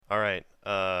All right.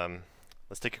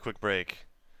 Let's take a quick break.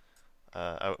 One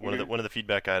of the Okay. one of the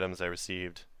feedback items I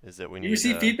received is that we You need.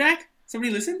 received feedback?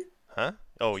 Somebody listened? Huh?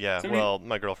 Oh yeah. Somebody? Well,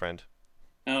 my girlfriend.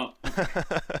 Oh,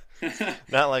 okay.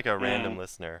 Not like a random uh,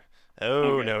 listener.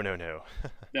 Oh okay. no no no.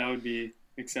 That would be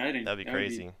exciting. That'd be That would be.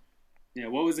 crazy. Yeah.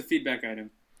 What was the feedback item?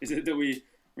 Is it that we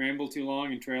ramble too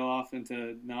long and trail off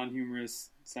into non-humorous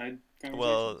side Well,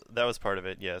 conversations? that was part of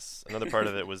it. Yes. Another part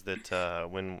of it was that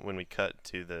when we cut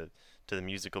to the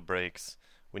musical breaks,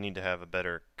 we need to have a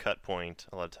better cut point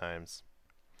a lot of times.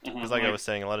 Uh-huh. Because like I Like, was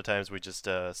saying, a lot of times we just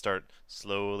start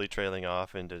slowly trailing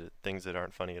off into things that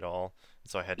aren't funny at all.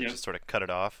 So I had to yep, just sort of cut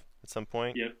it off at some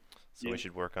point. yep, So we yep.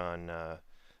 should work on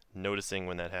noticing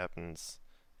when that happens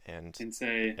and And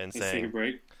say, and let's take a saying,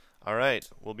 break. "All right,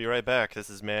 we'll be right back. This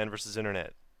is Man versus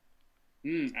Internet."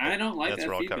 I don't like That's that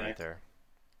where I'll cut right feedback. there.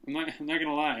 I'm not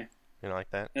gonna lie. You know, like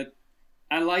that. That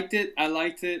I liked it. I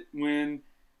liked it when,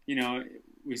 you know,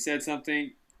 we said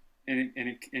something and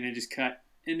it just cut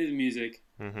into the music.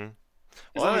 Mm-hmm. As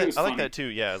Well, long as it was I like that funny. too.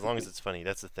 Yeah, as long as it's funny.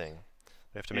 That's the thing.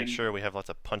 We have to make And sure we have lots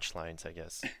of punchlines, I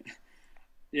guess.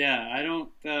 yeah, I don't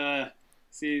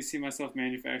see myself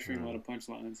manufacturing a lot Hmm. of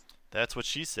punchlines. That's what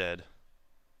she said.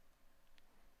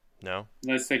 No?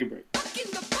 Let's take a break.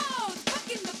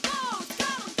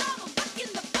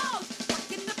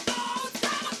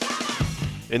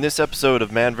 In this episode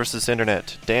of Man vs.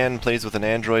 Internet, Dan plays with an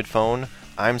Android phone,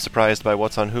 I'm surprised by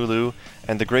what's on Hulu,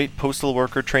 and the Great Postal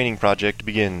Worker Training Project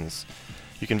begins.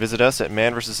 You can visit us at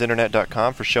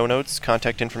manversusinternet.com for show notes,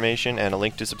 contact information, and a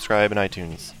link to subscribe in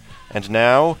iTunes. And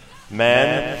now,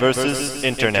 Man vs.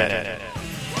 Internet.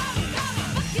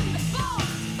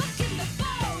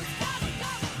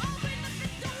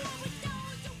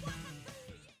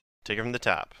 Take it from the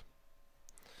top.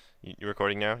 You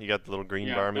recording now? You got the little green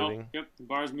Yeah, bar no, moving? yep. The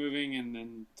bar's moving and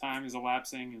then time is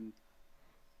elapsing and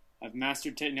I've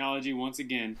mastered technology once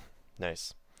again.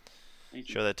 Nice. Thank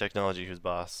you. Show that technology who's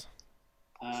boss.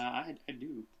 I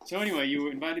do. So anyway, you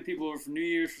invited people over for New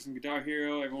Year's for some Guitar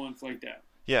Hero. Everyone flaked out.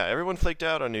 Yeah, everyone flaked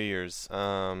out on New Year's.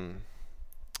 I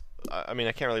mean,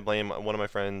 I can't really blame. One of my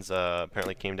friends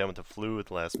apparently came down with the flu at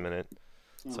the last minute,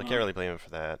 so I Uh-huh. can't really blame him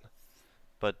for that.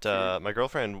 But Sure. my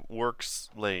girlfriend works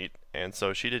late, and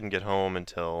so she didn't get home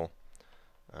until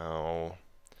oh,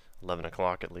 11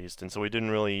 o'clock at least, and so we didn't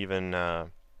really even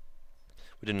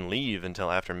we didn't leave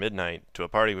until after midnight to a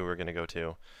party we were going to go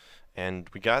to, and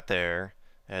we got there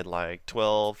at like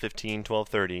 12:15,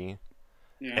 12:30,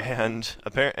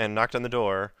 Yeah. and knocked on the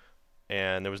door,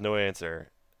 and there was no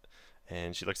answer.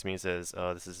 And she looks at me and says,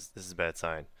 "Oh, this is a bad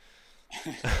sign,"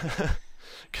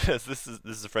 because this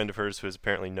is a friend of hers who is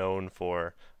apparently known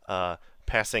for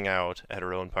passing out at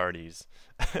her own parties,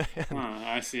 Huh. and,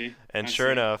 I see. and I sure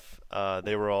see. enough,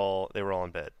 they were all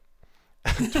in bed.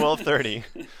 12:30,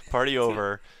 party So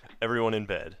over, everyone in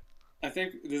bed. I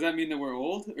think does that mean that we're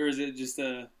old, or is it just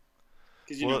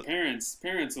because Well, parents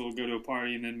will go to a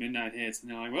party and then midnight hits and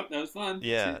they're like, "Well, that was fun.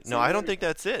 yeah, See no, you I don't later." think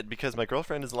that's it because my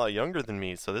girlfriend is a lot younger than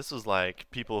me, so this was like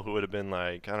people who would have been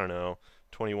like, I don't know,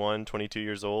 21, 22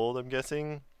 years old, I'm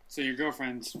guessing. So your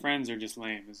girlfriend's friends are just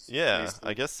lame, is Yeah, I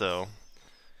basically. guess so.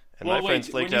 And my Well, friends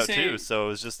wait. When flaked you out too, say so it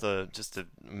was just a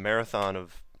marathon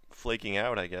of flaking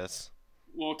out, I guess.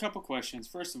 well, a couple questions.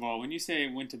 First of all, when you say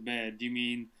went to bed, do you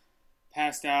mean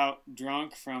passed out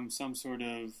drunk from some sort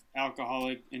of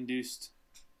alcoholic induced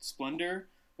splendor,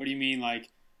 or do you mean like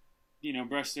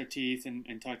brushed their teeth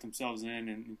and tucked themselves in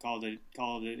and called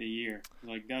it a year?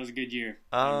 Like that was a good year.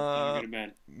 Time to go Uh, to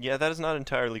bed. yeah, that is not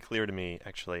entirely clear to me,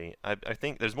 actually. I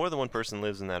think there's more than one person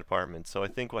lives in that apartment, so I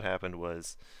think what happened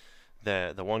was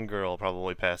that the one girl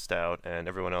probably passed out and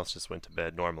everyone else just went to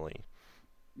bed normally.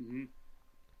 Hmm.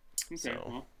 Okay, So,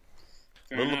 well, a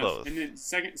fair little of enough. And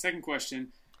both. then second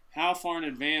question: how far in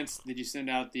advance did you send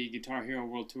out the Guitar Hero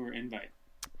World Tour invite?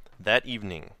 That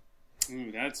evening.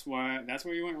 Ooh, that's where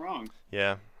you went wrong.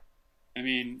 Yeah. I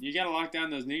mean, you got to lock down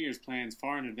those New Year's plans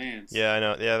far in advance. Yeah, I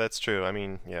know. Yeah, that's true. I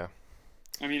mean, yeah.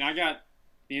 I mean, I got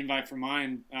the invite for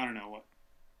mine. I don't know what,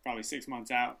 probably 6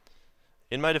 months out.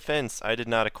 In my defense, I did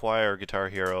not acquire Guitar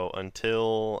Hero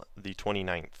until the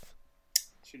 29th.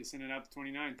 Should have sent it out the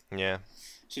 29th. Yeah.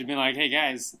 Should have been like, hey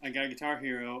guys, I got Guitar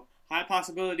Hero. High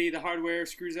possibility the hardware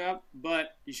screws up,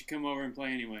 but you should come over and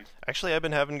play anyway. Actually, I've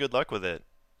been having good luck with it.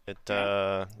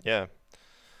 Yeah. Yeah.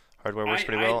 Hardware works I,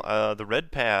 pretty I, well. The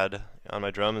red pad on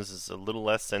my drums is a little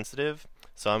less sensitive,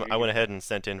 so there I you went go. ahead and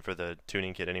sent in for the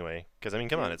tuning kit anyway. Because, I mean,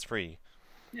 come on, Yeah, it's free.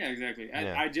 yeah, exactly.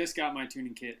 Yeah. I just got my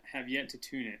tuning kit. Have yet to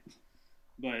tune it,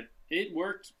 but it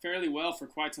worked fairly well for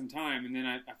quite some time, and then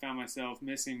I found myself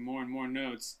missing more and more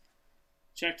notes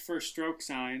checked for stroke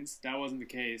signs. That wasn't the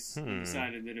case. And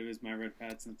decided that it was my red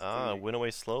pad sensitivity. Went away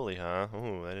slowly, huh?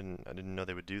 Ooh, I didn't know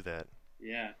they would do that.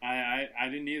 Yeah, I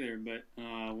didn't either. But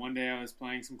one day I was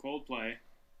playing some Coldplay,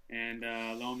 and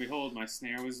lo and behold, my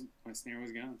snare was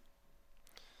gone.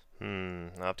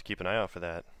 I'll have to keep an eye out for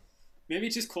that. Maybe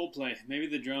it's just Coldplay. Maybe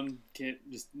the drum kit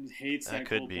just hates that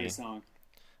Coldplay song.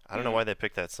 I don't know why they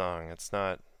picked that song. It's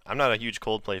not. I'm not a huge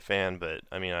Coldplay fan, but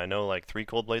I mean, I know like 3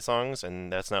 Coldplay songs,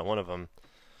 and that's not one of them.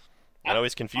 It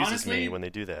always confuses me when they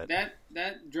do that.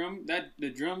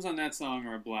 The drums on that song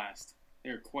are a blast.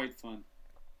 They're quite fun,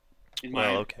 in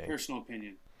my personal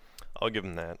opinion. I'll give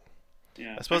them that.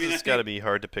 Yeah, I suppose it's got to be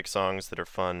hard to pick songs that are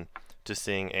fun to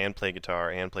sing and play guitar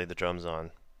and play the drums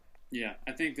on. Yeah,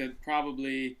 I think that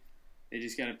probably they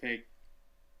just got to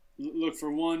look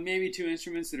for 1, maybe 2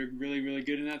 instruments that are really, really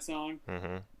good in that song,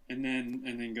 and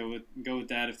then go with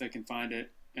that if they can find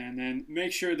it, and then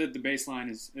make sure that the bass line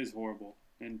is horrible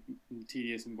and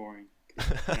tedious and boring.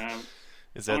 I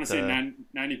want to say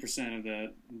 90% of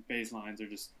the bass lines are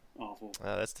just awful.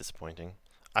 That's disappointing.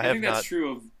 I think that's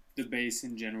true of the bass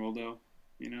in general, though.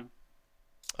 You know.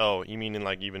 Oh, you mean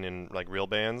even in real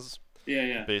bands?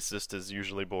 Yeah. The bassist is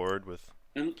usually bored with.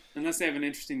 Unless they have an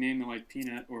interesting name like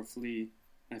Peanut or Flea,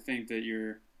 I think that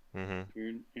you're not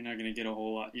going to get a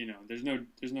whole lot. You know, there's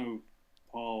no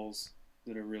Pauls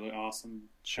that are really awesome.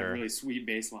 Sure. Have really sweet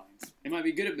bass lines. They might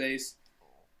be good at bass,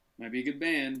 might be a good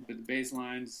band, but the bass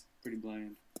line's pretty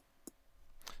bland.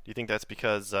 Do you think that's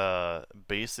because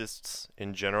bassists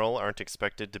in general aren't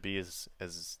expected to be as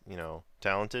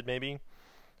talented, maybe,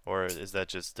 or is that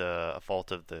just a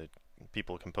fault of the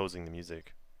people composing the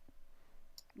music?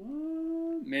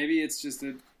 Maybe it's just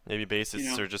that. Maybe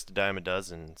bassists are just a dime a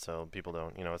dozen, so people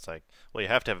don't. It's like, well, you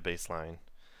have to have a bass line.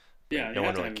 Yeah, no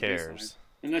one really cares.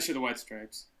 Unless you're the White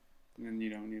Stripes, then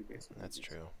you don't need a bass line. That's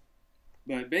true.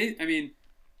 But I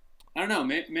don't know.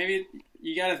 Maybe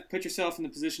you got to put yourself in the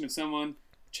position of someone,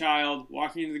 child,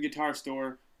 walking into the guitar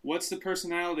store. What's the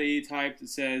personality type that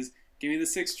says, "Give me the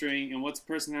 6 string," and what's the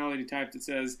personality type that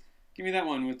says, "Give me that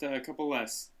one with a couple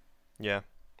less"? Yeah,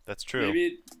 that's true.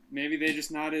 Maybe they're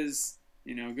just not as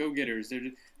go-getters.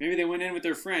 Maybe they went in with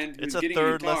their friend who's getting a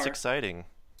guitar. It's a third less exciting.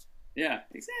 Yeah,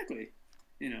 exactly.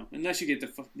 Unless you get the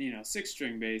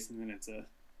 6-string bass, and then it's a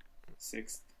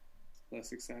 6th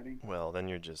less exciting. Well, then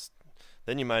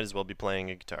you might as well be playing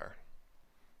a guitar.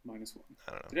 -1.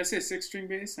 I don't know. Did I say 6-string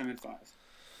bass? I meant 5.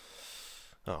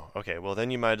 Oh, okay. Well,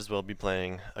 then you might as well be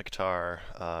playing a guitar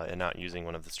and not using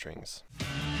one of the strings.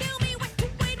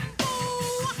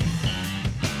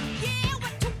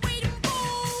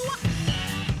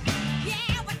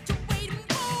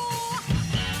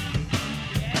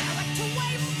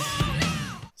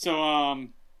 So,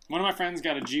 one of my friends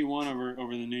got a G1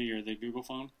 over the New Year, the Google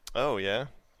phone. Oh, yeah?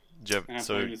 And I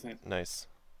played with it. Nice.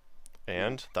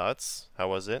 And thoughts? How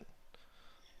was it?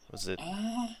 Was it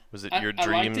your I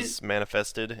dreams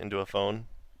manifested into a phone?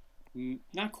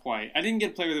 Not quite. I didn't get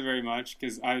to play with it very much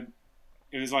because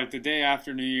it was like the day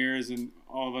after New Year's, and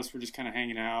all of us were just kind of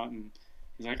hanging out, and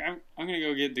he's like, "I'm gonna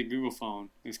go get the Google phone."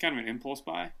 It was kind of an impulse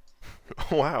buy.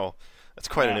 Wow, that's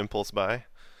quite an impulse buy.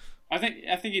 I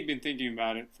think he'd been thinking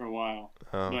about it for a while,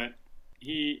 but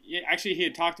he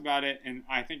had talked about it, and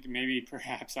I think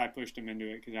perhaps I pushed him into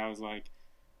it because I was like,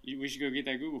 "We should go get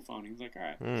that Google phone." He was like, "All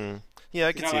right." Yeah,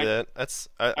 I can see that.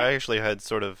 I actually had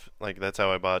sort of that's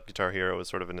how I bought Guitar Hero, was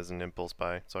sort of as an impulse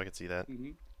buy, so I could see that.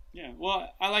 Mm-hmm. Yeah,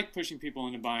 well, I like pushing people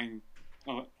into buying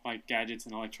like gadgets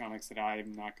and electronics that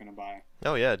I'm not going to buy.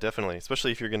 Oh yeah, definitely,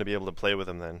 especially if you're going to be able to play with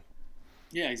them then.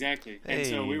 Yeah, exactly. Hey, and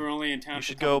so we were only in town. You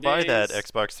should for a couple go buy days. that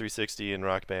Xbox 360 and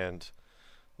Rock Band.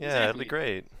 Yeah, Exactly. it'll be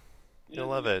great. You'll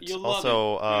love it. You'll love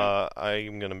also, it.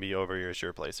 I'm going to be over at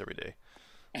your place every day.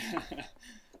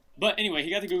 But anyway, he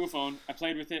got the Google phone. I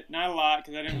played with it, not a lot,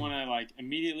 because I didn't want to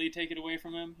immediately take it away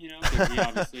from him. 'Cause he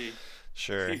obviously.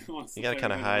 Sure. You got to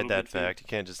kind of hide that fact. You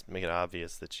can't just make it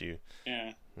obvious that you.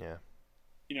 Yeah. Yeah.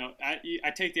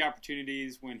 I take the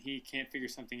opportunities when he can't figure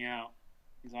something out.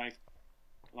 He's like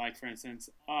for instance,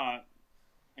 I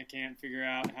can't figure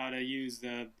out how to use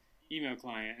the email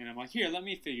client, and I'm like, here, let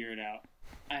me figure it out.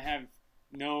 I have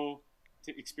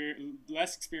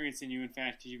less experience than you, in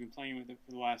fact, because you've been playing with it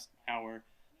for the last hour.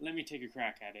 Let me take a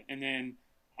crack at it, and then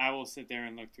I will sit there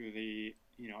and look through the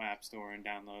App Store and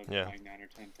download 9 or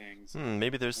 10 things.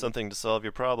 Maybe there's something to solve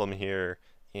your problem here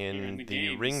in the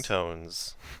games.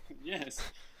 ringtones.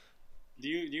 Yes. Do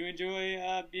you enjoy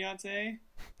Beyonce?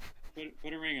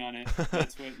 Put a ring on it.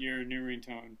 That's what your new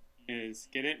ringtone is.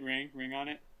 Get it? Ring on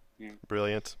it. Yeah.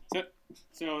 Brilliant.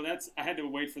 So I had to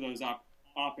wait for those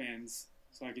op-ends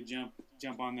so I could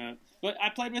jump on the. But I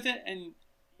played with it, and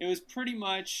it was pretty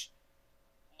much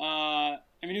I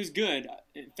mean, it was good.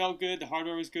 It felt good. The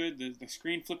hardware was good. The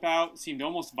screen flip out seemed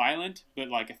almost violent, but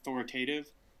like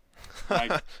authoritative.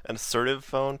 Like An assertive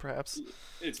phone, perhaps.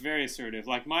 it's very assertive.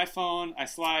 Like my phone, I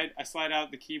slide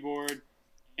out the keyboard,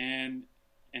 and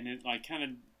it like kind of,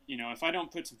 if I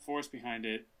don't put some force behind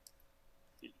it,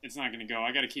 it's not going to go.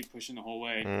 I got to keep pushing the whole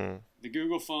way. The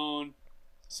Google phone,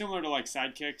 similar to like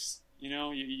sidekicks,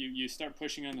 you start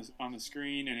pushing on the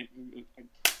screen and it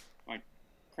like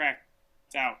cracks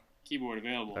out. Keyboard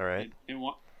available. All right. It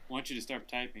wants you to start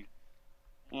typing.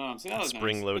 So that was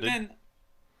spring nice. loaded. But then,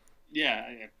 yeah,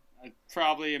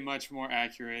 probably a much more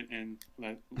accurate and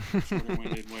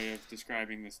shorter-winded way of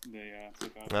describing the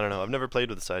flip out. I don't know. I've never played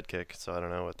with a Sidekick, so I don't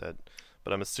know what that.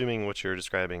 But I'm assuming what you're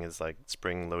describing is like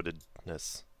spring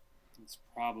loadedness. It's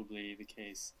probably the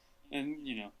case, and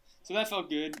so that felt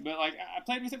good. But like I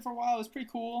played with it for a while. It was pretty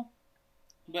cool.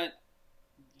 But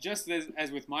just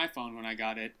as with my phone when I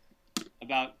got it,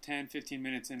 about 10, 15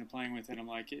 minutes into playing with it, I'm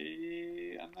like,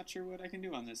 I'm not sure what I can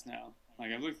do on this now.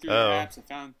 Like, I've looked through the apps, I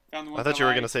found the ones I thought you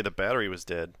were going to say the battery was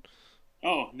dead.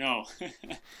 Oh, no.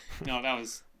 No, that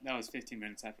was 15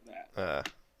 minutes after that.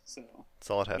 So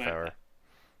solid half hour.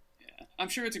 Yeah. I'm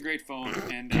sure it's a great phone,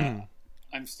 and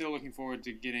I'm still looking forward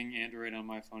to getting Android on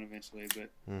my phone eventually, but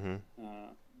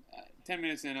 10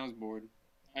 minutes in, I was bored.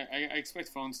 I expect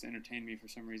phones to entertain me for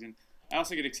some reason. I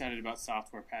also get excited about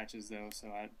software patches, though, so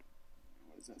what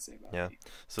does that say about me?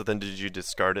 So then did you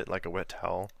discard it like a wet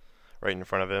towel right in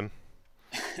front of him?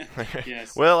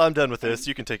 Yes. Well, I'm done with this.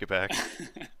 You can take it back.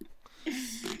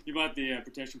 You bought the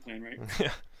protection plan, right?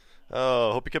 Yeah.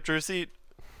 Oh, hope you kept your receipt.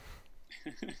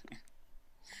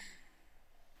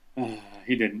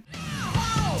 He didn't.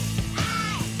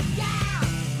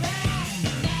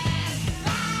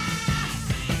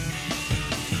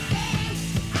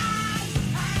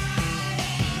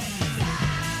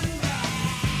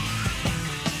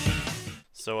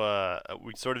 So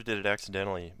we sort of did it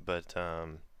accidentally, but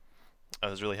I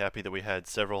was really happy that we had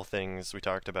several things we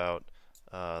talked about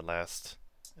last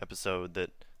episode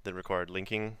that required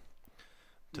linking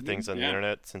to things on the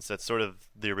internet, since that's sort of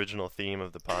the original theme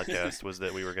of the podcast was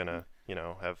that we were going to,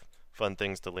 have fun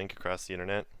things to link across the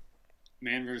internet.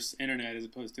 Man versus internet as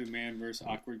opposed to man versus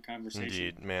awkward conversation.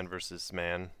 Indeed, man versus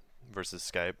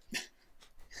Skype.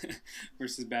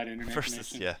 Versus bad internet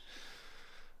connection. Yeah.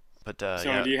 But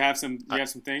so do you have some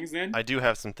things then? I do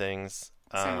have some things.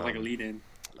 Sounded like a lead-in.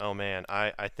 Oh man,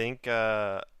 I think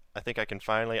I can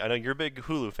finally. I know you're a big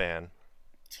Hulu fan.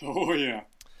 Oh yeah.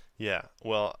 Yeah.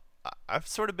 Well, I've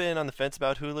sort of been on the fence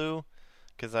about Hulu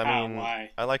because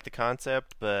I like the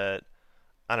concept, but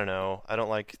I don't know. I don't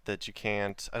like that you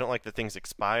can't. I don't like that things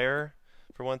expire,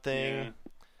 for one thing.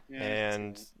 Yeah.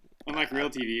 And unlike real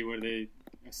TV, where they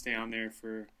stay on there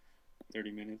for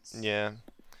 30 minutes. Yeah.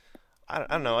 I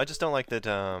don't know. I just don't like that.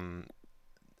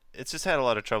 It's just had a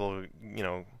lot of trouble,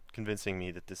 convincing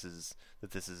me that this is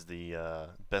the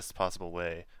best possible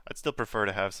way. I'd still prefer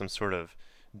to have some sort of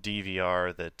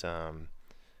DVR that,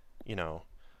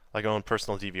 like my own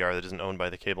personal DVR that isn't owned by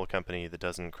the cable company, that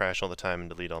doesn't crash all the time and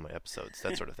delete all my episodes,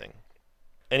 that sort of thing.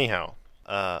 Anyhow,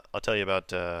 I'll tell you about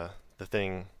the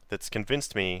thing that's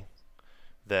convinced me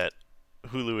that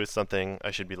Hulu is something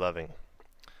I should be loving.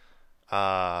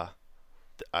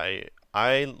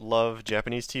 I love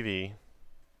Japanese TV.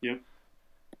 Yep.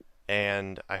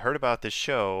 And I heard about this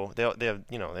show. They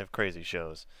have crazy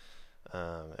shows.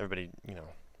 Everybody,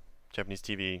 Japanese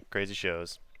TV, crazy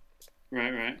shows.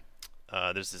 Right.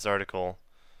 There's this article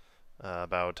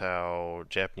about how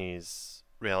Japanese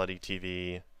reality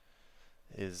TV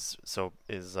is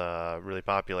really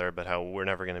popular, but how we're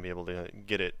never going to be able to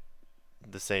get it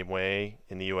the same way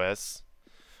in the U.S.,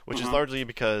 which is largely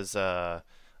because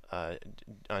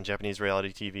on Japanese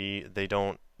reality TV, they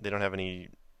don't have any.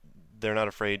 They're not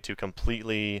afraid to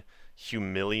completely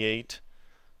humiliate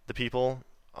the people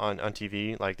on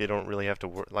TV. Like, they don't really have to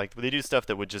work. Like, they do stuff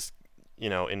that would just,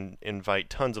 invite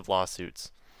tons of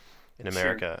lawsuits in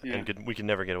America, sure, yeah. and we could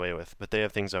never get away with. But they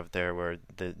have things out there where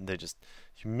they just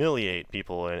humiliate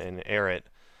people and air it,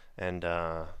 and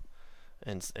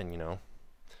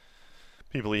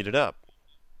people eat it up.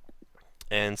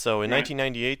 And so in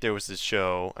 1998, there was this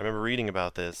show. I remember reading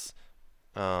about this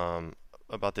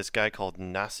guy called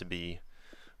Nasibi,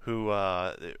 who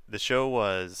the show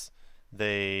was,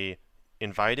 they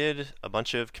invited a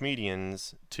bunch of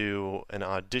comedians to an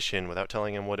audition without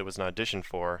telling them what it was an audition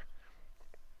for,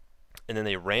 and then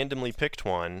they randomly picked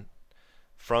one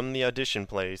from the audition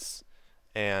place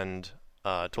and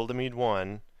told him he'd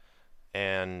won,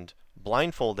 and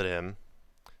blindfolded him.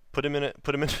 Put him in a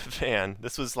van.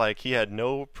 This was like he had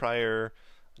no prior,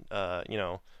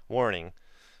 warning.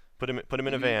 put him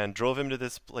in a van, drove him to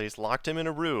this place, locked him in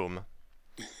a room,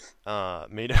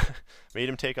 made made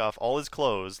him take off all his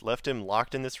clothes, left him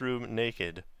locked in this room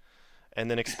naked,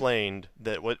 and then explained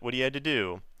that what he had to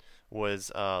do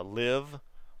was live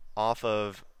off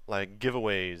of like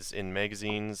giveaways in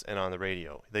magazines and on the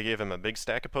radio. They gave him a big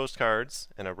stack of postcards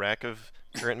and a rack of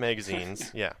current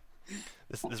magazines. Yeah.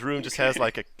 This room just has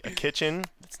like a kitchen.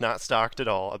 It's not stocked at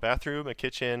all. A bathroom, a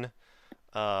kitchen,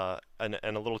 and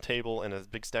a little table and a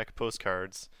big stack of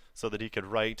postcards so that he could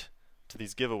write to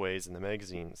these giveaways in the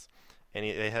magazines. And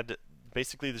they had to,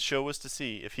 basically the show was to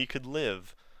see if he could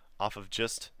live off of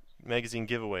just magazine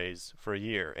giveaways for a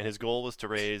year. And his goal was to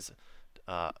raise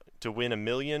to win 1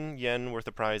 million yen worth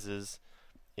of prizes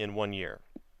in 1 year.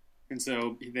 And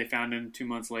so they found him 2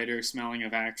 months later smelling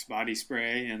of Axe body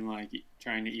spray and like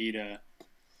trying to eat a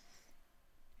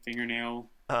fingernail.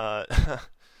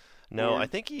 No, board? I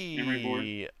think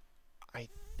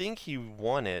he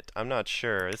won it. I'm not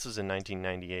sure. This was in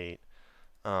 1998.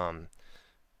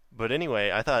 But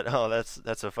anyway, I thought, oh,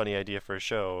 that's a funny idea for a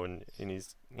show, and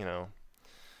he's,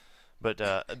 But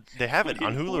they have it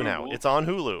on Hulu now. It's on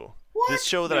Hulu. What? This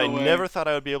show that No I way. never thought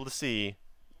I would be able to see.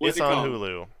 What's it's it on called?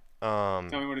 Hulu.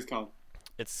 Tell me what it's called.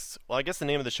 Well, I guess the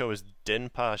name of the show is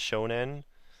Denpa Shonen.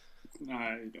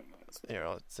 I don't know. Here,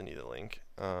 I'll send you the link.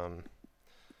 But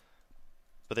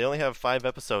they only have 5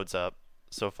 episodes up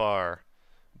so far.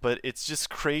 But it's just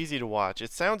crazy to watch.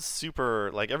 It sounds super,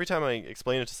 like every time I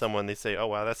explain it to someone, they say, oh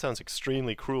wow, that sounds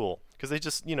extremely cruel. Because they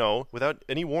just, without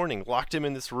any warning, locked him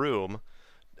in this room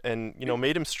and,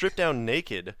 made him strip down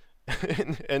naked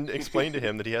and explain to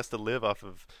him that he has to live off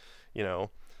of,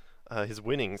 his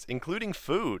winnings, including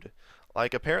food.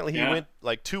 Like, apparently he went,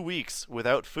 2 weeks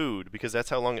without food because that's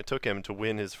how long it took him to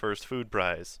win his first food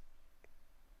prize.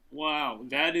 Wow,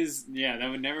 that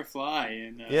would never fly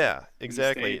in Yeah,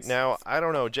 exactly. States. Now, I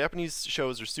don't know, Japanese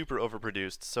shows are super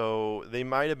overproduced, so they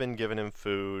might have been giving him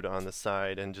food on the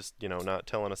side and just, not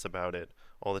telling us about it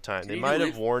all the time. They might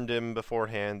have warned him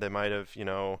beforehand. They might have,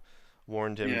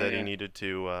 warned him that he needed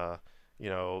to,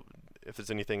 if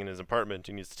there's anything in his apartment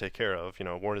he needs to take care of,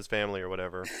 warn his family or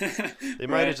whatever. They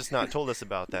might have just not told us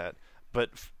about that.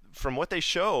 But from what they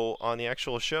show on the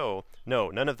actual show, no,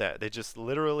 none of that. They just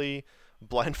literally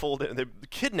blindfold him, they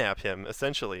kidnap him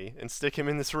essentially and stick him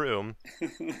in this room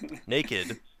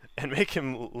naked and make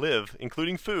him live,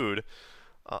 including food,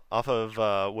 off of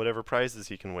whatever prizes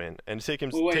he can win. And it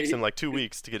takes him like 2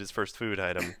 weeks to get his first food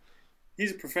item. He's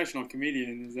a professional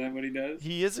comedian. Is that what he does?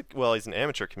 He's an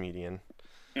amateur comedian.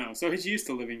 No, so he's used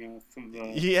to living off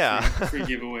of free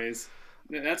giveaways.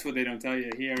 That's what they don't tell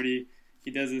you.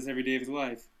 He does this every day of his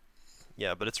life.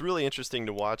 Yeah, but it's really interesting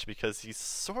to watch because he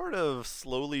sort of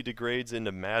slowly degrades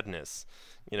into madness,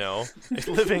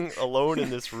 living alone in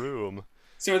this room.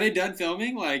 So are they done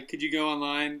filming? Like, could you go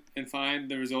online and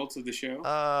find the results of the show?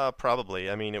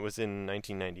 Probably. I mean, it was in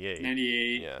 1998.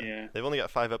 98, yeah. They've only got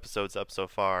 5 episodes up so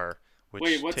far,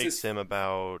 which takes him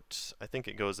about, I think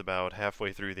it goes about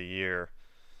halfway through the year.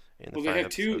 Well,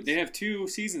 they have 2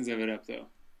 seasons of it up, though.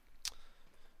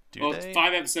 Do they?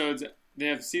 5 episodes. They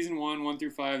have season 1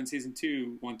 through 5, and season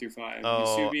 2, 1 through 5.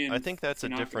 Oh, I think that's a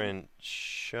different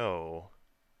show.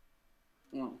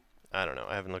 Oh. I don't know.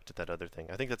 I haven't looked at that other thing.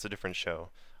 I think that's a different show.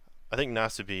 I think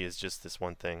Nasubi is just this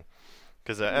one thing.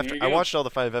 Because after I watched all the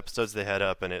 5 episodes they had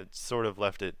up, and it sort of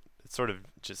left it. It sort of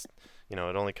just, it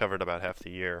only covered about half the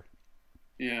year.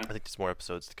 Yeah. I think there's more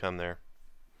episodes to come there.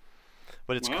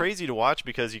 But it's crazy to watch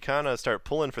because you kind of start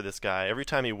pulling for this guy. Every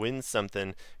time he wins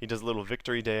something, he does a little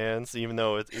victory dance, even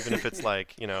if it's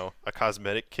like, a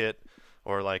cosmetic kit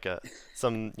or like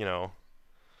some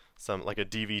like a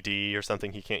DVD or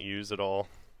something he can't use at all.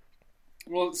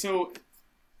 Well, so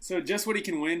just what he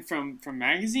can win from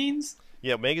magazines?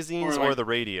 Yeah, magazines or the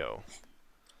radio.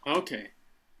 Okay.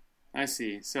 I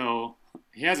see. So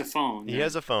he has a phone. He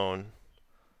has a phone.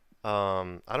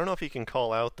 I don't know if he can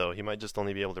call out, though. He might just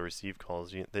only be able to receive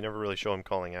calls. They never really show him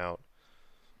calling out.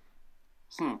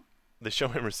 They show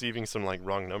him receiving some,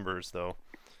 wrong numbers, though,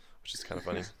 which is kind of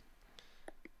funny.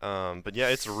 But yeah,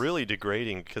 it's really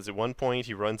degrading, because at one point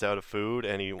he runs out of food,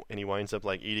 and he winds up,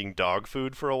 eating dog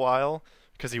food for a while,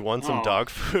 because he won some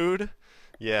dog food.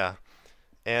 Yeah.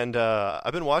 And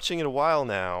I've been watching it a while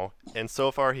now, and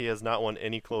so far he has not won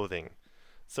any clothing.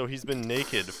 So he's been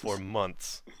naked for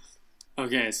months.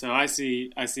 Okay, so I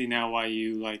see now why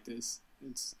you like this.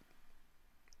 It's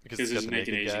because there's a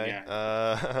naked Asian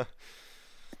guy.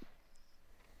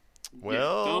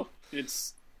 Well,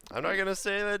 it's. I'm not gonna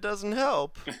say that doesn't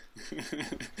help.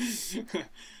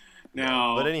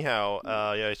 No. But anyhow,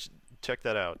 yeah, check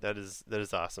that out. That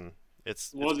is awesome.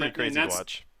 It's pretty crazy to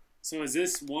watch. So is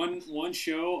this one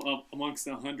show amongst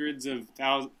the hundreds of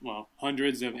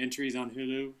entries on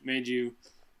Hulu made you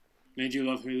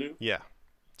love Hulu? Yeah,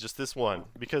 just this one,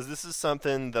 because this is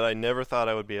something that I never thought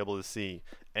I would be able to see,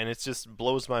 and it just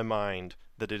blows my mind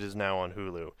that it is now on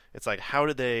Hulu. It's like, how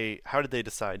did they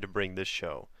decide to bring this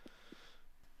show?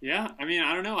 Yeah, I mean,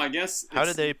 I don't know. I guess how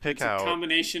did they pick out a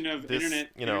combination of this,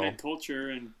 internet culture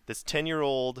and this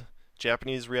 10-year-old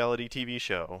Japanese reality TV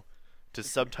show to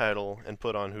subtitle and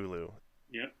put on Hulu?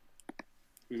 Yep,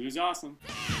 Hulu's awesome.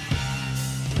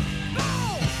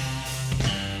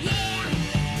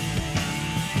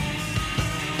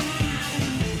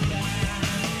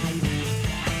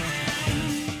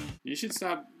 You should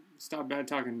stop bad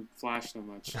talking Flash so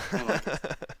much. I like it.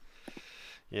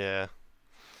 Yeah,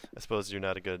 I suppose you're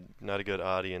not a good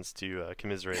audience to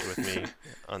commiserate with me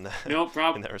on that. No,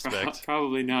 in that respect.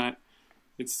 Probably not.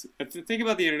 Think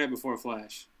about the internet before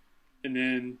Flash, and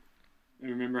then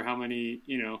remember how many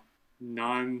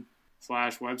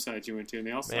non-Flash websites you went to, and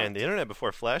they all sucked. Man, the internet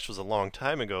before Flash was a long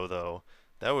time ago, though.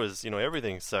 That was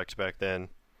everything sucked back then.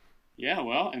 Yeah,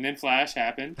 well, and then Flash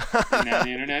happened, and now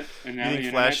the internet, and now you the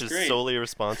think Flash is great. solely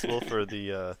responsible for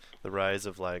the rise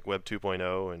of like Web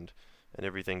 2.0 and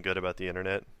everything good about the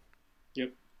internet?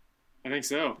 Yep, I think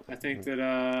so. I think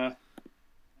that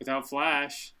without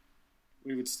Flash,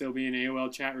 we would still be in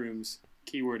AOL chat rooms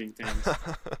keywording things.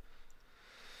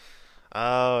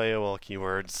 Oh, AOL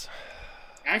keywords.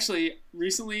 Actually,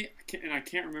 recently, and I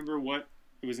can't remember what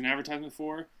it was an advertisement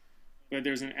for, but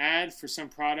there's an ad for some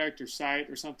product or site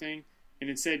or something, and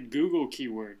it said Google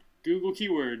keyword,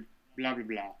 blah, blah,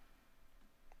 blah.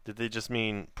 Did they just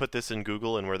mean put this in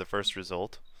Google and we're the first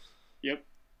result? Yep.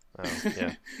 Oh,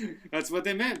 yeah. That's what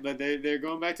they meant, but they're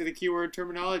going back to the keyword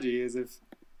terminology as if,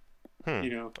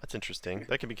 That's interesting.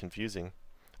 That can be confusing.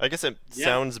 I guess it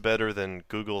sounds better than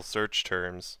Google search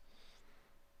terms.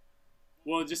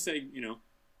 Well, just say,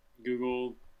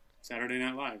 Google Saturday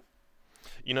Night Live.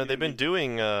 They've been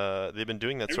doing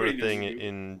that sort of thing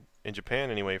in Japan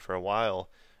anyway for a while,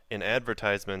 in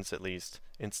advertisements at least.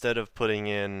 Instead of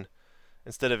in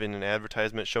an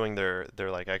advertisement showing their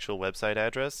like actual website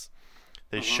address,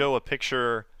 they show a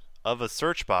picture of a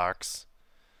search box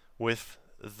with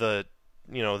the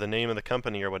the name of the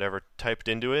company or whatever typed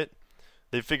into it.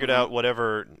 They've figured out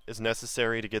whatever is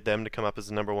necessary to get them to come up as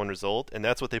the number one result, and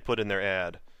that's what they put in their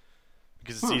ad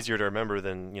because it's easier to remember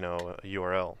than a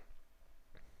URL.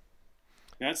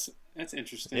 That's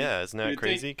interesting. Yeah, isn't that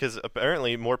crazy? Because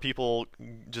apparently more people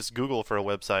just Google for a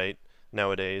website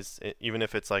nowadays, even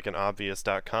if it's like an obvious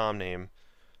 .com name.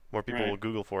 More people will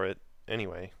Google for it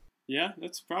anyway. Yeah,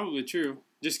 that's probably true.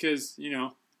 Just because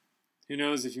who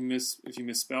knows if you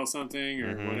misspell something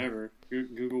or whatever,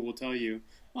 Google will tell you.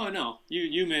 Oh no,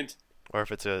 you meant. Or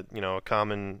if it's a a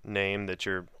common name that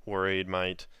you're worried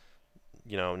might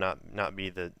not be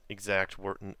the exact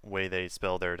way they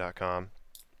spell their .com.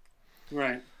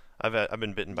 Right. I've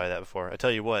been bitten by that before. I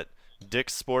tell you what,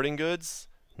 Dick's Sporting Goods,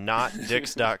 not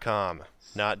Dick's.com.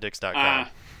 Not Dick's.com.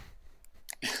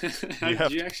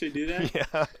 Did you actually do that?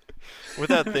 Yeah.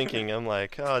 Without thinking, I'm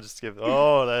like, just give.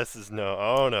 Oh, this is no.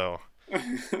 Oh no.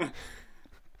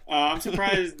 I'm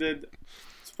surprised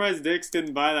Dick's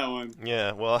didn't buy that one.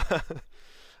 Yeah. Well,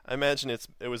 I imagine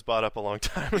it was bought up a long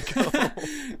time ago.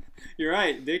 You're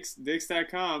right.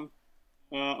 Dick's.com,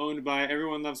 owned by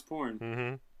Everyone Loves Porn.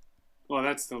 Mm-hmm. Well,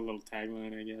 that's the little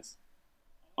tagline, I guess.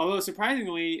 Although,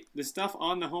 surprisingly, the stuff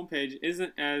on the homepage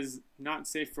isn't as not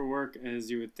safe for work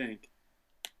as you would think.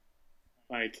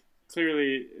 Like,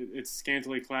 clearly, it's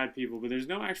scantily clad people, but there's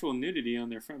no actual nudity on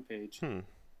their front page.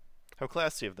 How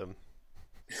classy of them.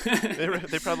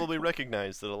 They probably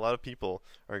recognize that a lot of people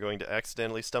are going to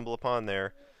accidentally stumble upon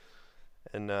there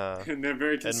and and they're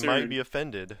very concerned. And might be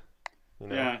offended.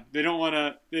 Yeah, they don't want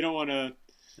to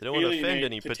offend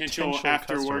any potential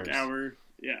after customers. work hour.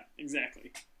 Yeah,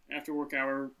 exactly. After work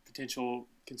hour potential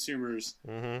consumers.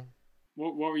 Mm-hmm.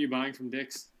 What were you buying from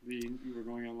Dick's? You were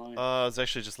going online. I was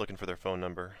actually just looking for their phone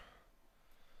number.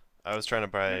 I was trying to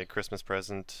buy a Christmas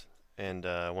present and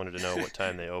wanted to know what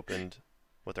time they opened,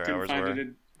 what their hours were.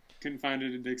 Couldn't find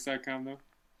it at Dick's.com though.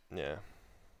 Yeah.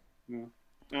 No.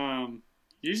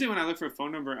 Usually when I look for a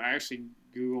phone number, I actually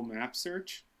Google Maps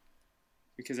search.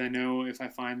 Because I know if I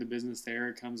find the business there,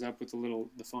 it comes up with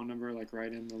the phone number, like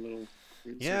right in the little.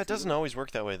 Yeah, it doesn't always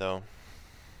work that way though.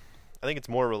 I think it's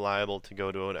more reliable to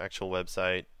go to an actual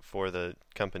website for the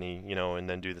company, and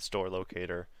then do the store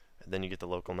locator, and then you get the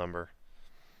local number.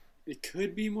 It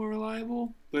could be more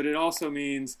reliable, but it also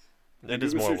means it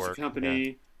is more work. The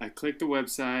company, I click the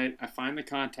website, I find the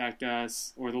contact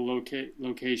us or the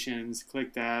locations,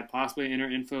 click that, possibly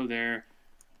enter info there.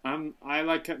 I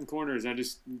like cutting corners. I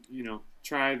just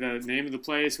try the name of the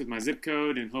place with my zip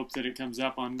code and hope that it comes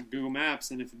up on Google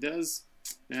Maps. And if it does,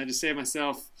 then I just save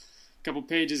myself a couple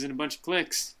pages and a bunch of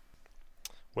clicks.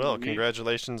 Well,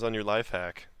 congratulations on your life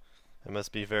hack. It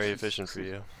must be very efficient for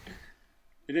you.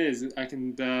 It is. I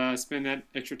can spend that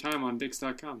extra time on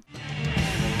Dix.com.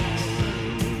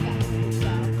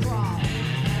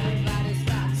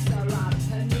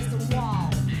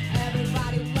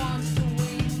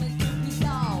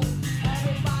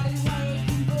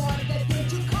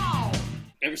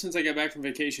 Ever since I got back from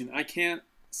vacation, I can't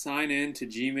sign in to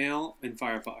Gmail and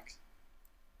Firefox.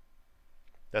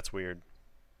 That's weird.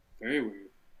 Very weird.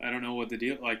 I don't know what the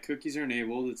deal. Like, cookies are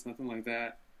enabled. It's nothing like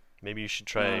that. Maybe you should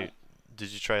try.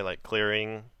 Did you try like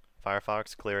clearing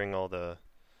Firefox, clearing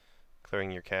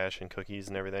your cache and cookies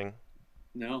and everything?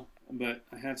 No, but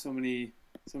I have so many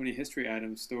history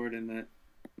items stored in that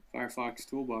Firefox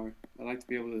toolbar. I like to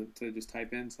be able to just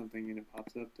type in something and it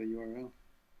pops up the URL.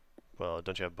 Well,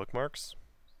 don't you have bookmarks?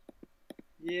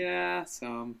 Yeah,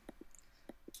 some.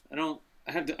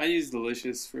 I use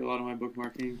Delicious for a lot of my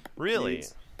bookmarking. Really?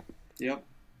 Needs. Yep.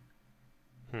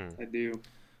 I do.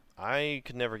 I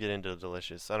could never get into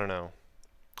Delicious. I don't know.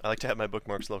 I like to have my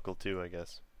bookmarks local too, I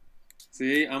guess.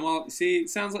 See,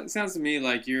 sounds to me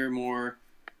like you're more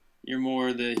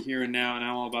the here and now, and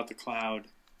I'm all about the cloud.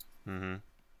 Mm-hmm.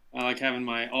 I like having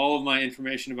all of my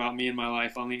information about me and my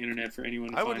life on the internet for anyone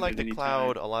to find. I would like the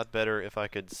cloud a lot better if I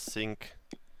could sync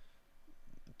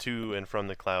to and from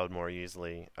the cloud more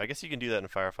easily. I guess you can do that in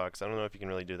Firefox. I don't know if you can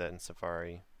really do that in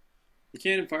Safari. You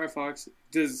can in Firefox.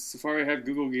 Does Safari have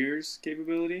Google Gears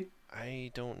capability? I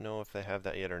don't know if they have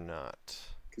that yet or not.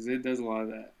 Because it does a lot of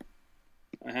that.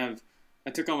 I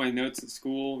took all my notes at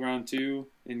school, round 2,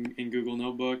 in Google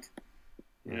Notebook.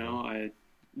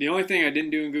 The only thing I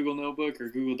didn't do in Google Notebook or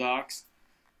Google Docs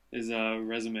is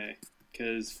resume.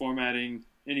 Because formatting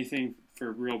anything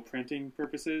for real printing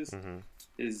purposes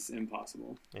is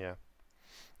impossible. Yeah,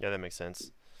 that makes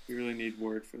sense. You really need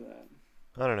Word for that.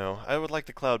 I don't know. I would like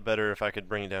the cloud better if I could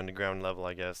bring it down to ground level,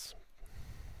 I guess.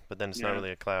 But then it's not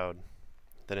really a cloud.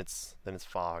 Then it's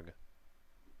fog.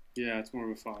 Yeah, it's more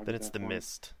of a fog. Then it's the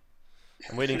mist.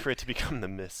 I'm waiting for it to become the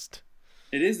mist.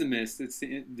 It is the mist. It's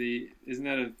the isn't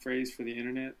that a phrase for the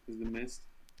internet? Is the mist?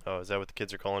 Oh, is that what the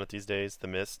kids are calling it these days? The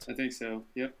mist? I think so.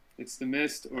 Yep. It's the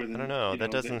mist or the. I don't know.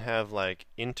 That doesn't have like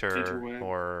interweb.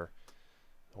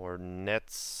 or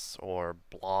nets or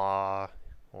blah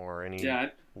or any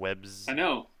webs. I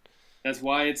know. That's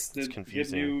why it's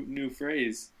confusing. new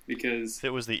phrase, because if it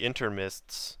was the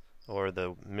intermists or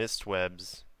the mist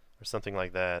webs or something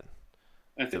like that.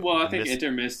 I think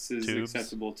intermists is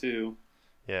acceptable too.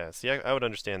 Yeah, see, I would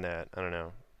understand that. I don't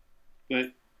know.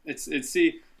 But it's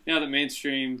now that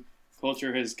mainstream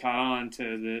culture has caught on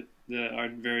to our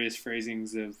various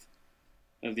phrasings of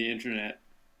the internet,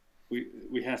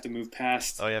 we have to move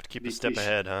past. Oh, you have to keep a step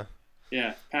ahead, huh?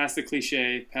 Yeah, past the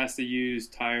cliche, past the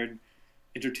used, tired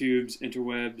intertubes,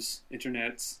 interwebs,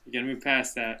 internets. You got to move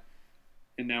past that,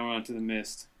 and now we're on to the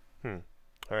mist. All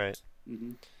right.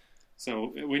 Mm-hmm.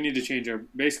 So we need to change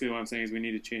basically what I'm saying is we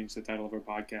need to change the title of our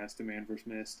podcast to Man vs.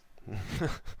 Mist.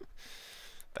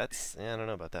 I don't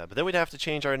know about that. But then we'd have to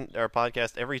change our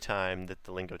podcast every time that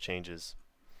the lingo changes.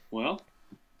 Well,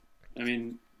 I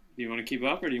mean, do you want to keep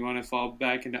up or do you want to fall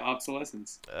back into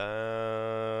obsolescence?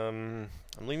 I'm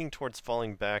leaning towards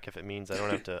falling back if it means I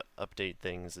don't have to update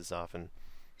things as often.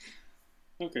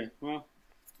 Okay, well,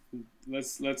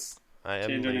 let's I am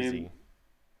change our lazy. name.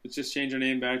 Let's just change our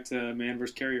name back to Man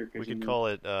vs. Carrier Pigeon. We could call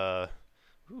it,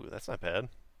 that's not bad.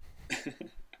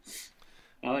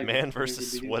 I like Man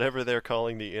versus whatever they're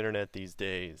calling the internet these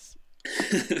days.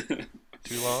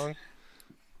 Too long?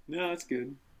 No, that's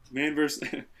good. Man versus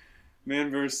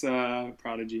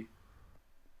Prodigy.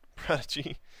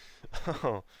 Prodigy?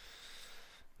 Oh.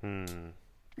 Man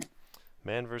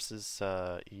versus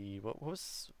what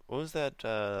was that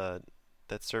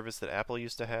that service that Apple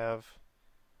used to have?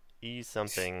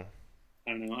 Something.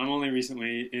 I don't know. I'm only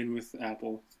recently in with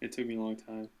Apple. It took me a long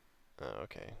time. Oh,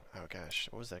 okay. Oh gosh,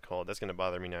 what was that called? That's gonna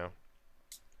bother me now.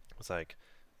 It was like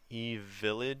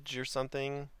eVillage or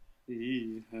something.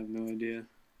 I have no idea.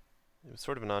 It was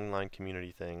sort of an online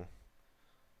community thing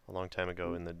a long time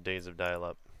ago in the days of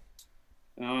dial-up.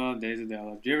 Oh, days of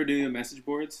dial-up. Did you ever do the message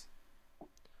boards?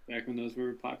 Back when those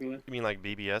were popular? You mean like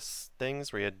BBS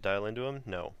things where you had to dial into them?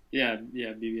 No. Yeah,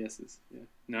 BBSs. Yeah.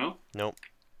 No? Nope.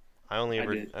 I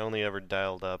only ever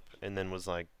dialed up and then was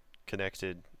like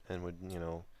connected and would,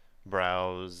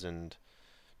 browse and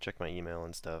check my email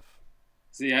and stuff.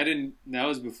 See, that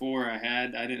was before I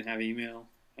didn't have email.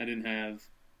 I didn't have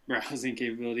browsing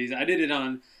capabilities. I did it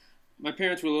on my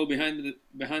parents were a little behind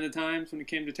the times when it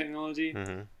came to technology,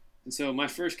 Mm-hmm. and so my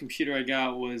first computer I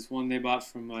got was one they bought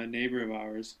from a neighbor of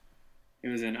ours. It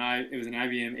was an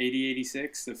IBM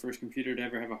 8086, the first computer to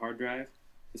ever have a hard drive,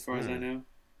 as far as I know,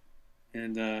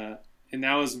 and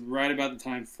that was right about the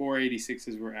time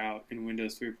 486s were out and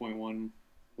Windows 3.1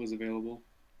 was available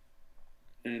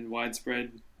and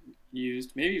widespread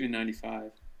used, maybe even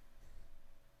 95.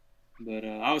 But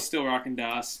I was still rocking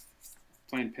DOS,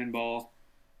 playing pinball,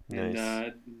 Nice.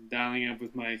 and dialing up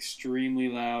with my extremely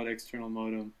loud external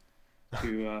modem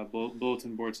to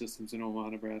bulletin board systems in Omaha,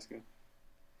 Nebraska.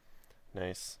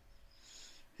 Nice.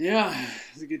 Yeah,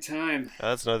 it was a good time.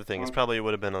 That's another thing. It probably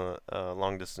would have been a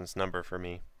long distance number for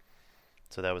me.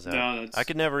 So that was that. No, I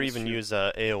could never that's even true. use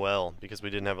AOL because we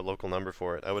didn't have a local number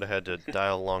for it. I would have had to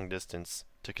dial long distance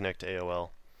to connect to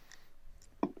AOL.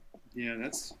 Yeah,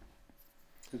 that's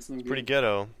no good. Pretty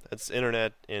ghetto. It's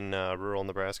internet in rural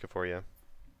Nebraska for you.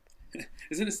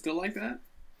 Isn't it still like that?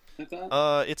 I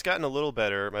thought. It's gotten a little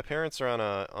better. My parents are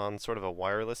on sort of a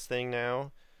wireless thing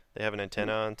now. They have an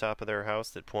antenna on top of their house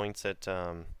that points at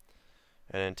an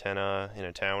antenna in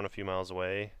a town a few miles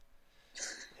away,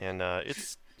 and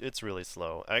it's really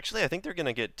slow. Actually, I think they're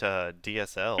gonna get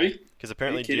DSL because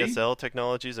apparently kidding? DSL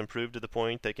technology's improved to the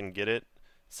point they can get it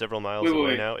several miles Wait, away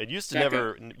wait. now. It used to Back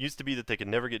never used to be that they could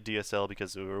never get DSL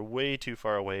because we were way too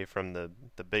far away from the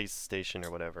base station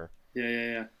or whatever.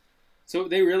 Yeah. So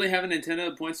they really have an antenna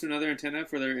that points to another antenna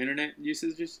for their internet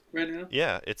usages right now?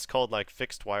 Yeah, it's called like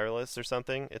fixed wireless or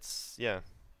something. Yeah.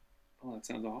 Oh, that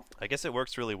sounds awful. I guess it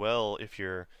works really well if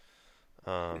you're,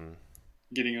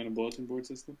 Getting on a bulletin board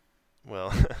system?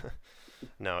 well,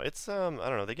 no, it's I don't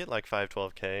know. They get like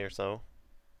 512K or so.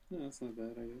 No, that's not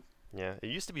bad, I guess. Yeah, it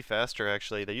used to be faster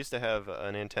actually. They used to have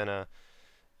an antenna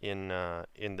in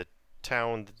the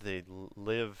town that they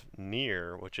live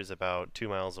near, which is about 2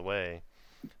 miles away.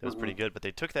 That was pretty good, but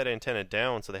they took that antenna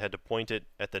down, so they had to point it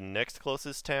at the next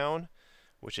closest town,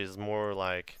 which is more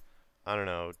like, I don't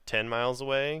know, 10 miles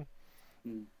away.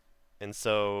 Hmm. And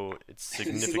so it's This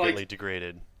is significantly like-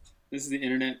 degraded. This is the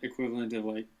internet equivalent of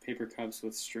like paper cups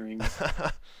with strings.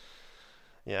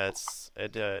 Yeah,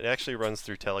 it actually runs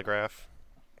through Telegraph.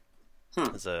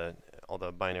 Huh. All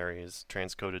the binary is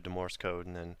transcoded to Morse code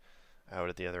and then out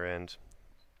at the other end.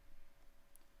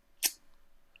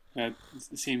 That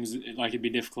seems like it'd be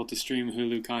difficult to stream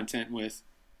Hulu content with.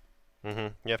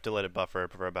 You have to let it buffer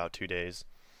for about 2 days.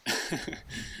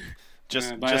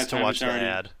 Just By that to time, watch it's the already-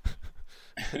 ad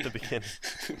at the beginning.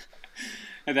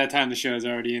 At that time, the show is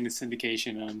already in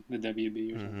syndication on the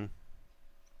WB or something.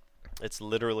 It's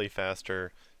literally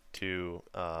faster to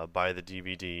buy the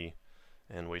DVD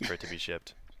and wait for it to be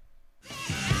shipped.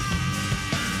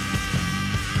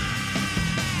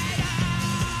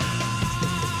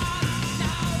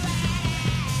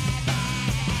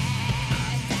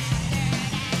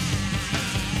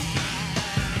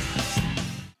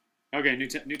 Okay, new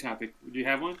topic. Do you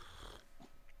have one? Do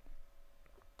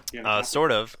you have a topic?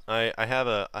 Sort of. I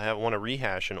want to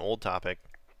rehash an old topic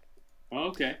Oh,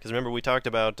 okay. because remember we talked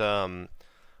about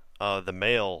the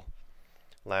mail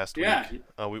last Yeah.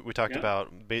 week. We talked Yeah.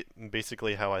 about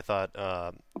basically how I thought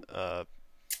postal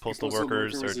postal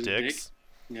workers worker are was a dicks.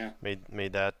 Yeah.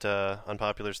 Made that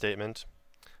unpopular statement.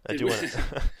 I Did do we- want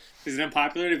to. Is it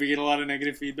unpopular? Did we get a lot of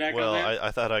negative feedback Well, on that? I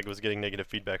thought I was getting negative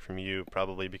feedback from you,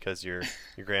 probably because your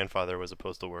grandfather was a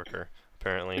postal worker,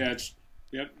 apparently. Yeah.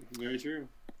 Yep. Very true.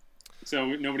 So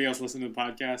nobody else listened to the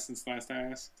podcast since last I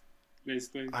asked.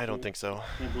 Basically. I don't think so.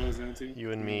 That boils down to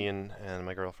You and me and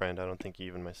my girlfriend. I don't think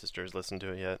even my sister's listened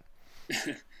to it yet.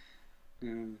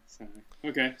 Sorry.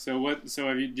 Okay. So what?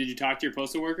 So did you talk to your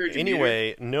postal worker? Did you meet her?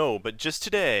 Anyway, no, but just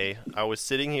today I was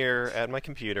sitting here at my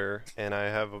computer and I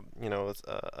have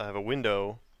I have a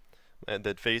window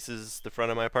that faces the front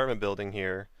of my apartment building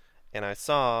here, and I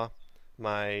saw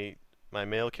my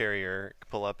mail carrier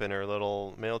pull up in her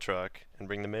little mail truck and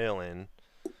bring the mail in.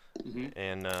 Mhm.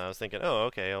 And I was thinking, oh,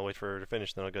 okay, I'll wait for her to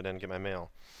finish, then I'll go down and get my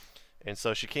mail. And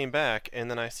so she came back, and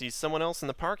then I see someone else in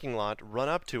the parking lot run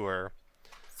up to her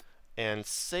and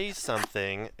say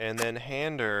something, and then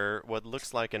hand her what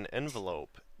looks like an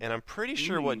envelope. And I'm pretty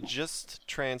sure what just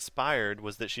transpired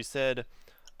was that she said,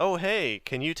 oh, hey,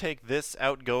 can you take this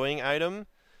outgoing item?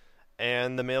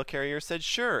 And the mail carrier said,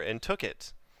 sure, and took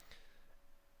it.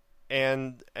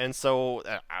 And so,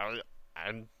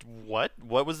 what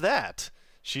was that?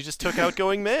 She just took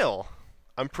outgoing mail.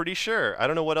 I'm pretty sure. I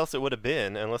don't know what else it would have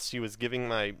been, unless she was giving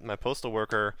my postal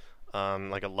worker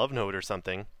like a love note or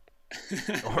something.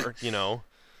 Or,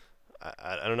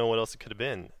 I don't know what else it could have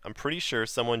been. I'm pretty sure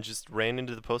someone just ran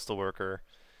into the postal worker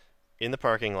in the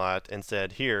parking lot and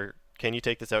said, here, can you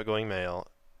take this outgoing mail?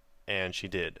 And she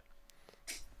did.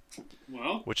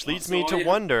 Well, Which leads so me all to you-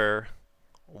 wonder,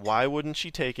 why wouldn't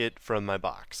she take it from my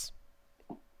box?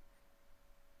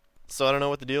 So I don't know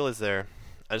what the deal is there.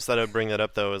 I just thought I'd bring that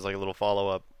up, though, as like a little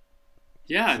follow-up.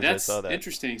 Yeah, Since I that's saw that.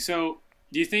 interesting. So,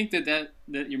 do you think that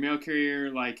your mail carrier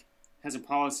like has a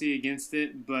policy against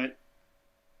it, but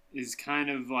is kind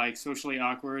of like socially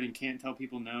awkward and can't tell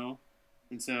people no?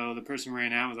 And so the person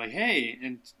ran out and was like, "Hey!"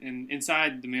 And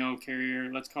inside the mail carrier,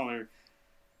 let's call her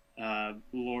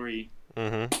Lori.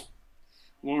 Mm-hmm.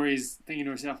 Lori's thinking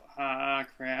to herself,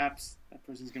 craps, that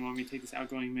person's going to want me to take this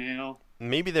outgoing mail.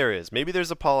 Maybe there is. Maybe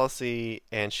there's a policy,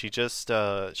 and she just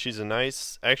she's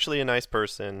actually a nice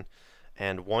person,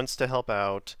 and wants to help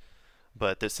out.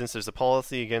 But since there's a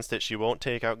policy against it, she won't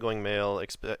take outgoing mail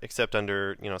except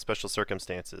under special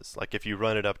circumstances, like if you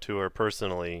run it up to her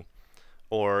personally,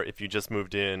 or if you just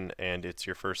moved in and it's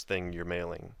your first thing you're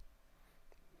mailing.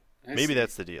 Maybe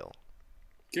that's the deal.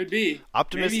 Could be.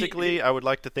 Optimistically, Maybe. I would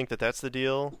like to think that that's the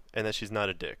deal, and that she's not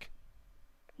a dick.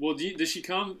 Well, does she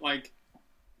come like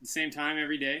the same time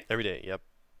every day? Every day, yep.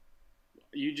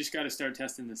 You just got to start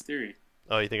testing this theory.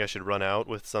 Oh, you think I should run out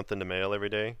with something to mail every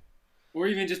day? Or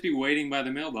even just be waiting by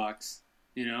the mailbox,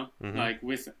 Mhm. like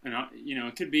with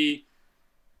it could be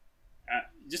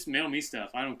just mail me stuff.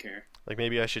 I don't care. Like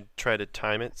maybe I should try to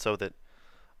time it so that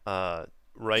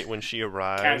right when she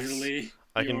arrives, Casually,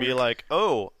 I can be like,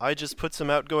 "Oh, I just put some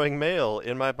outgoing mail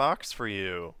in my box for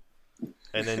you,"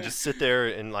 and then just sit there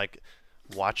and like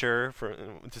watch her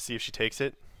to see if she takes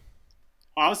it.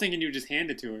 I was thinking you would just hand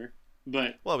it to her,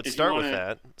 but Well, I would if you start with wanna-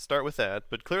 that. Start with that,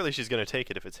 but clearly she's going to take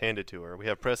it if it's handed to her. We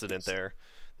have precedent there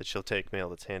that she'll take mail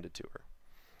that's handed to her.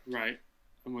 Right,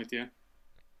 I'm with you.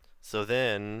 So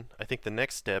then, I think the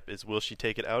next step is, will she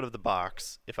take it out of the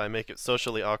box if I make it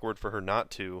socially awkward for her not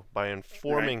to by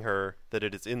informing her that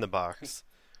it is in the box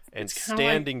and It's kinda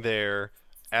standing there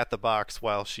at the box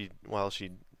while she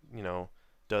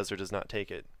does or does not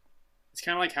take it. It's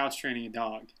kind of like house training a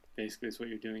dog. Basically, is what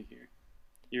you're doing here.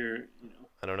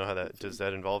 I don't know how does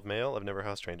that involve mail? I've never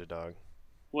house trained a dog.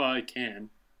 Well, it can,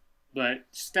 but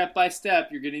step by step,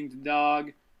 you're getting the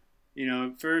dog.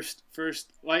 First,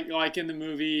 like in the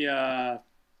movie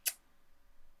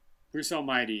Bruce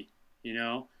Almighty.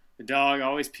 The dog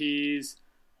always pees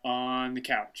on the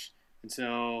couch, and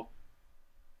so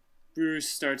Bruce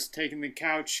starts taking the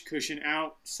couch cushion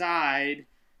outside,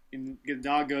 and the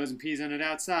dog goes and pees on it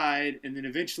outside, and then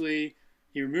eventually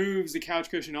he removes the couch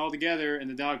cushion altogether, and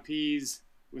the dog pees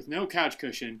with no couch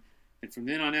cushion, and from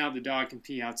then on out, the dog can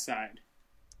pee outside.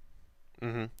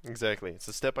 Mm-hmm. Exactly. It's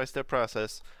a step-by-step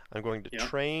process. I'm going to Yep.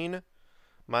 train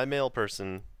my mail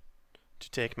person to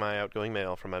take my outgoing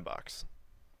mail from my box.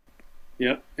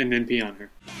 Yep, and then pee on her.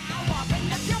 Now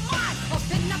open up your mind,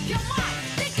 open up your mind.